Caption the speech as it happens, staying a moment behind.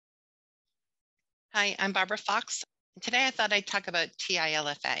Hi, I'm Barbara Fox. Today I thought I'd talk about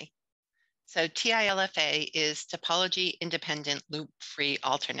TI-LFA. So TI-LFA is Topology Independent Loop-Free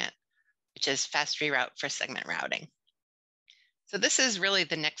Alternate, which is fast reroute for segment routing. So this is really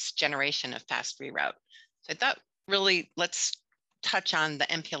the next generation of fast reroute. So I thought let's touch on the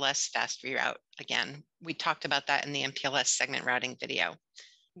MPLS fast reroute again. We talked about that in the MPLS segment routing video.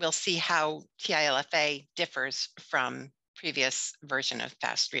 We'll see how TI-LFA differs from previous version of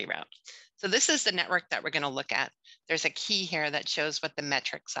fast reroute. So this is the network that we're going to look at. There's a key here that shows what the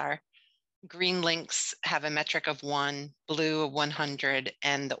metrics are. Green links have a metric of 1, blue of 100,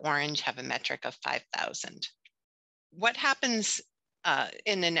 and the orange have a metric of 5,000. What happens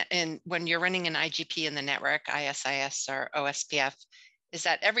when you're running an IGP in the network, ISIS or OSPF, is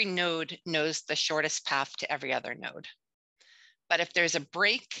that every node knows the shortest path to every other node. But if there's a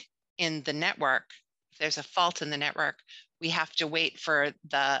break in the network, if there's a fault in the network, we have to wait for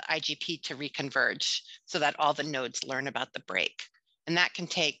the IGP to reconverge so that all the nodes learn about the break. And that can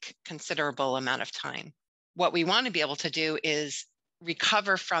take considerable amount of time. What we want to be able to do is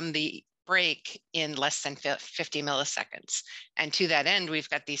recover from the break in less than 50 milliseconds. And to that end, we've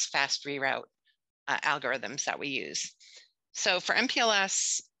got these fast reroute algorithms that we use. So for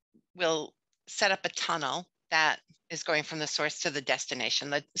MPLS, we'll set up a tunnel that is going from the source to the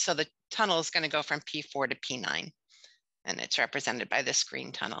destination. So the tunnel is going to go from P4 to P9, and it's represented by this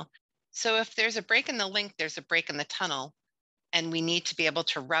green tunnel. So if there's a break in the link, there's a break in the tunnel, and we need to be able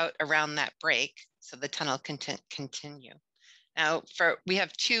to route around that break so the tunnel can continue. Now, we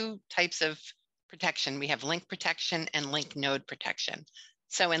have two types of protection. We have link protection and link node protection.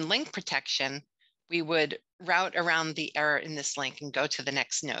 So in link protection, we would route around the error in this link and go to the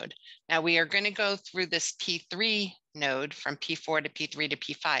next node. Now we are going to go through this P3 node from P4 to P3 to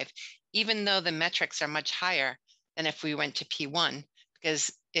P5, even though the metrics are much higher than if we went to P1,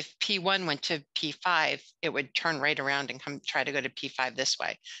 because if P1 went to P5, it would turn right around and try to go to P5 this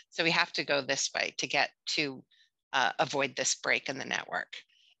way. So we have to go this way to get to avoid this break in the network.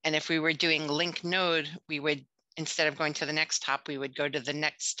 And if we were doing link node, we would, instead of going to the next hop, we would go to the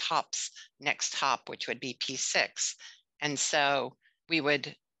next hop's next hop, which would be P6. And so we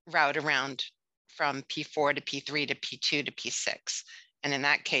would route around from P4 to P3 to P2 to P6. And in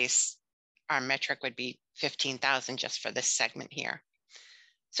that case, our metric would be 15,000 just for this segment here.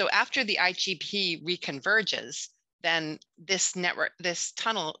 So after the IGP reconverges, then this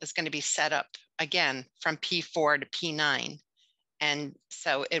tunnel is going to be set up again from P4 to P9. And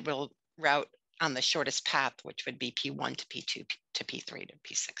so it will route on the shortest path, which would be P1 to P2 to P3 to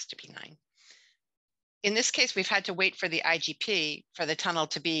P6 to P9. In this case, we've had to wait for the IGP for the tunnel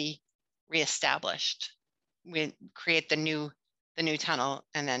to be reestablished. We create the new tunnel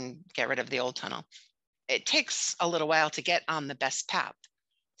and then get rid of the old tunnel. It takes a little while to get on the best path.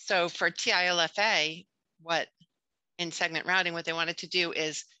 So for TI-LFA, in segment routing, what they wanted to do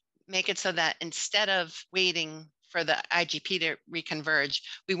is make it so that instead of waiting for the IGP to reconverge,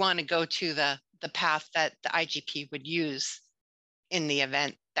 we want to go to the path that the IGP would use in the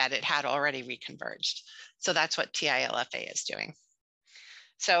event that it had already reconverged. So that's what TI-LFA is doing.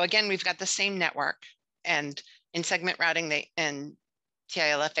 So again, we've got the same network, and in segment routing and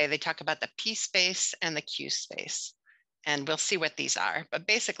TI-LFA, they talk about the P space and the Q space. And we'll see what these are. But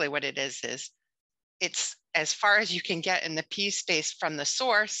basically what it is it's as far as you can get in the P space from the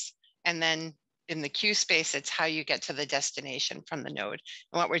source, and then in the Q space, it's how you get to the destination from the node.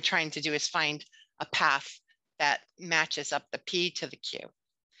 And what we're trying to do is find a path that matches up the P to the Q.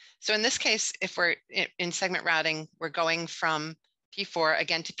 So in this case, if we're in segment routing, we're going from P4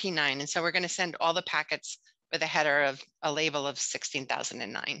 again to P9. And so we're going to send all the packets with a header of a label of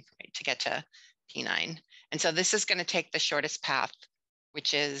 16,009, right, to get to P9. And so this is going to take the shortest path,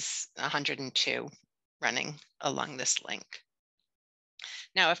 which is 102 running along this link.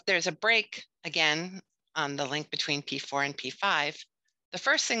 Now, if there's a break, again, on the link between P4 and P5, the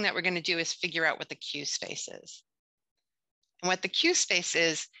first thing that we're going to do is figure out what the Q space is. And what the Q space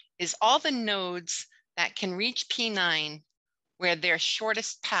is all the nodes that can reach P9 where their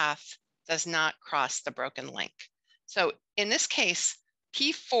shortest path does not cross the broken link. So in this case,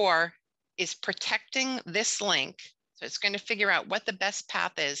 P4 is protecting this link. So it's going to figure out what the best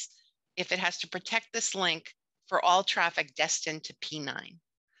path is if it has to protect this link for all traffic destined to P9.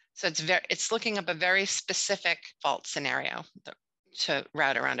 So it's looking up a very specific fault scenario to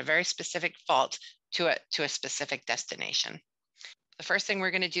route around a very specific fault to a specific destination. The first thing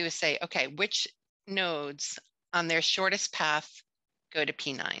we're going to do is say, okay, which nodes on their shortest path go to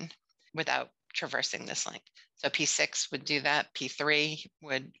P9 without traversing this link? So P6 would do that. P3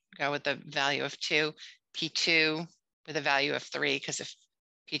 would go with the value of 2. P2 with a value of 3, because if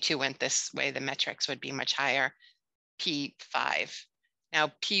P2 went this way, the metrics would be much higher. P5.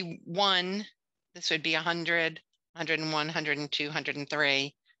 Now P1, this would be 100, 101, 102,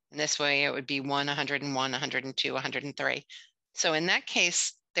 103. And this way it would be 101, 102, 103. So in that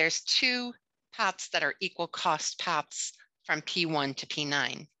case, there's two paths that are equal cost paths from P1 to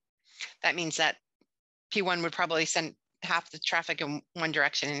P9. That means that P1 would probably send half the traffic in one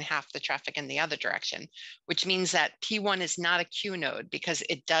direction and half the traffic in the other direction, which means that P1 is not a queue node because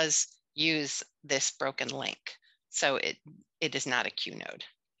it does use this broken link. So it is not a queue node.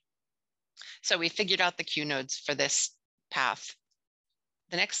 So we figured out the queue nodes for this path.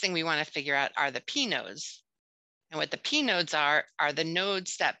 The next thing we want to figure out are the P nodes. And what the P nodes are the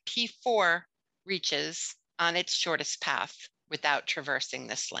nodes that P4 reaches on its shortest path without traversing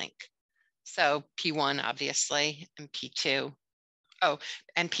this link. So P1, obviously, and P2. Oh,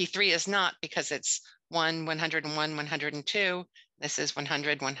 and P3 is not because it's 101, 102. This is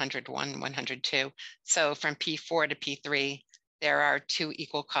 100, 101, 102. So from P4 to P3, there are two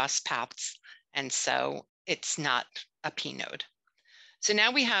equal cost paths. And so it's not a P node. So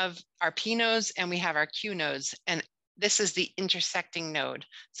now we have our P nodes and we have our Q nodes. And this is the intersecting node.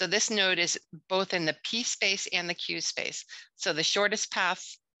 So this node is both in the P space and the Q space. So the shortest path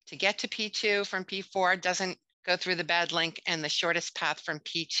to get to P2 from P4 doesn't go through the bad link, and the shortest path from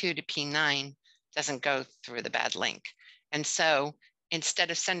P2 to P9 doesn't go through the bad link. And so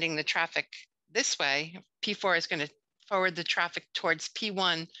instead of sending the traffic this way, P4 is going to forward the traffic towards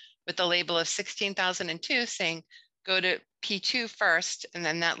P1 with the label of 16,002 saying, go to P2 first, and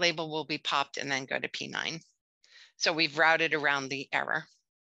then that label will be popped and then go to P9. So we've routed around the error.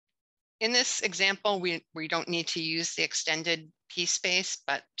 In this example, we don't need to use the extended P space,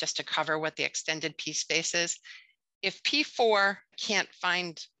 but just to cover what the extended P space is, if P4 can't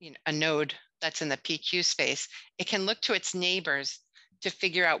find a node that's in the PQ space, it can look to its neighbors to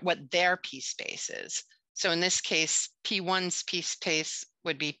figure out what their P space is. So in this case, P1's P space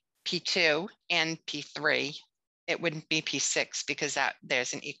would be P2 and P3. It wouldn't be P6 because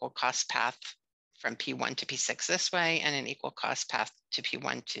there's an equal cost path from P1 to P6 this way and an equal cost path to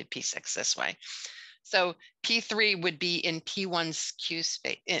P1 to P6 this way. So P3 would be in P1's Q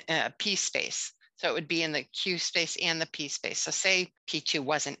space, P space. So it would be in the Q space and the P space. So say P2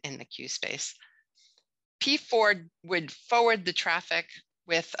 wasn't in the Q space. P4 would forward the traffic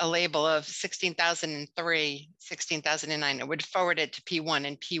with a label of 16,003, 16,009. It would forward it to P1,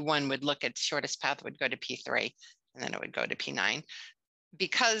 and P1 would look at shortest path would go to P3, and then it would go to P9.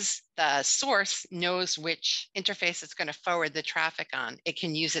 Because the source knows which interface it's going to forward the traffic on, it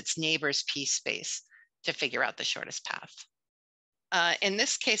can use its neighbor's P space to figure out the shortest path. In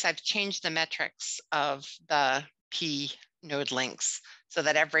this case, I've changed the metrics of the P node links so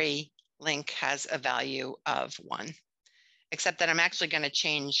that every link has a value of 1, except that I'm actually going to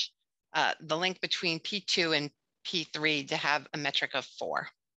change the link between P2 and P3 to have a metric of 4.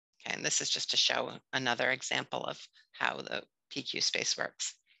 Okay, and this is just to show another example of how the PQ space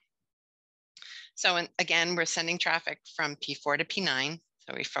works. So again, we're sending traffic from P4 to P9.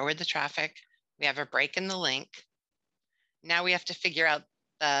 So we forward the traffic. We have a break in the link. Now we have to figure out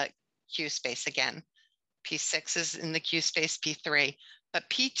the Q space again. P6 is in the Q space, P3, but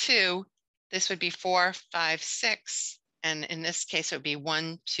P2, this would be 4, 5, 6. And in this case, it would be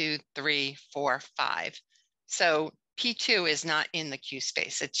 1, 2, 3, 4, 5. So P2 is not in the Q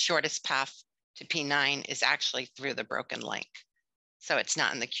space. Its shortest path to P9 is actually through the broken link. So it's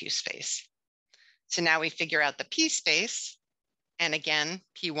not in the Q space. So now we figure out the P space. And again,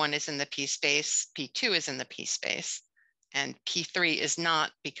 P1 is in the P space, P2 is in the P space, and P3 is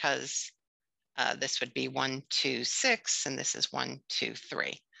not because this would be 1, 2, 6, and this is 1, 2,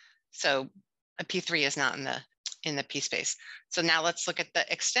 3. So a P3 is not in the P space. So now let's look at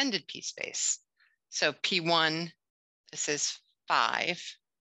the extended P space. So P1, this is 5.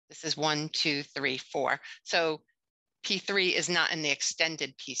 This is 1, 2, 3, 4. So P3 is not in the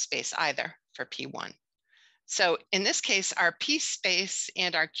extended P space either for P1. So in this case, our P space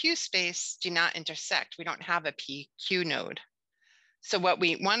and our Q space do not intersect. We don't have a PQ node. So what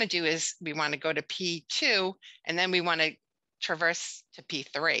we want to do is we want to go to P2, and then we want to traverse to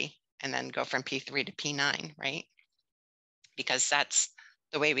P3, and then go from P3 to P9, right? Because that's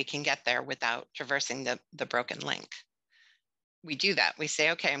the way we can get there without traversing the broken link. We do that. We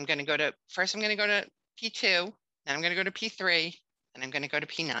say, okay, first I'm going to go to P2, then I'm going to go to P3, and I'm going to go to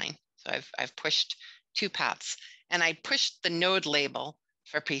P9. So I've pushed 2 paths, and I pushed the node label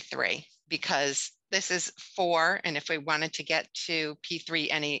for P3 because this is 4, and if we wanted to get to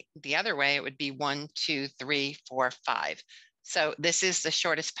P3 the other way, it would be 1, 2, 3, 4, 5. So this is the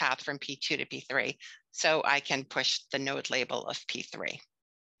shortest path from P2 to P3. So I can push the node label of P3.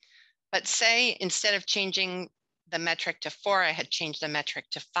 But say instead of changing the metric to 4, I had changed the metric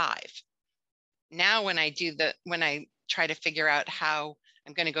to 5. Now when I try to figure out how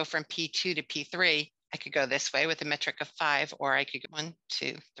I'm going to go from P2 to P3, I could go this way with a metric of 5, or I could go 1,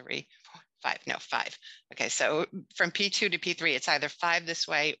 2, 3, 4, 5. No, 5. Okay, so from P2 to P3, it's either 5 this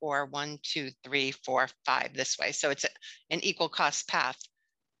way or 1, 2, 3, 4, 5 this way. So it's an equal cost path.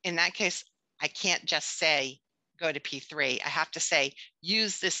 In that case, I can't just say go to P3. I have to say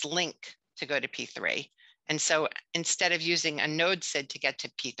use this link to go to P3. And so instead of using a node SID to get to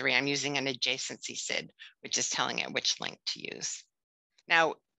P3, I'm using an adjacency SID, which is telling it which link to use.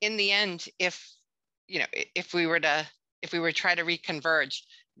 Now, in the end, if we were to try to reconverge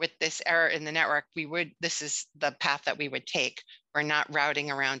with this error in the network, this is the path that we would take. We're not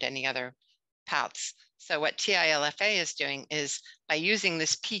routing around any other paths. So what TI-LFA is doing is by using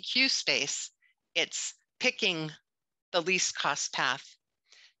this PQ space, it's picking the least cost path.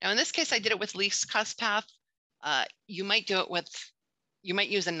 Now, in this case, I did it with least cost path. You might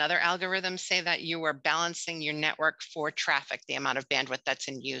use another algorithm, say that you were balancing your network for traffic, the amount of bandwidth that's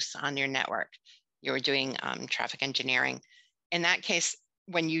in use on your network. You were doing traffic engineering. In that case,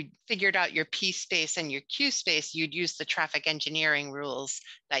 when you figured out your P space and your Q space, you'd use the traffic engineering rules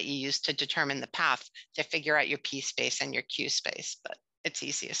that you use to determine the path to figure out your P space and your Q space. But it's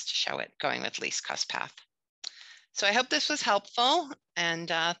easiest to show it going with least cost path. So I hope this was helpful, and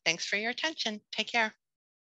thanks for your attention. Take care.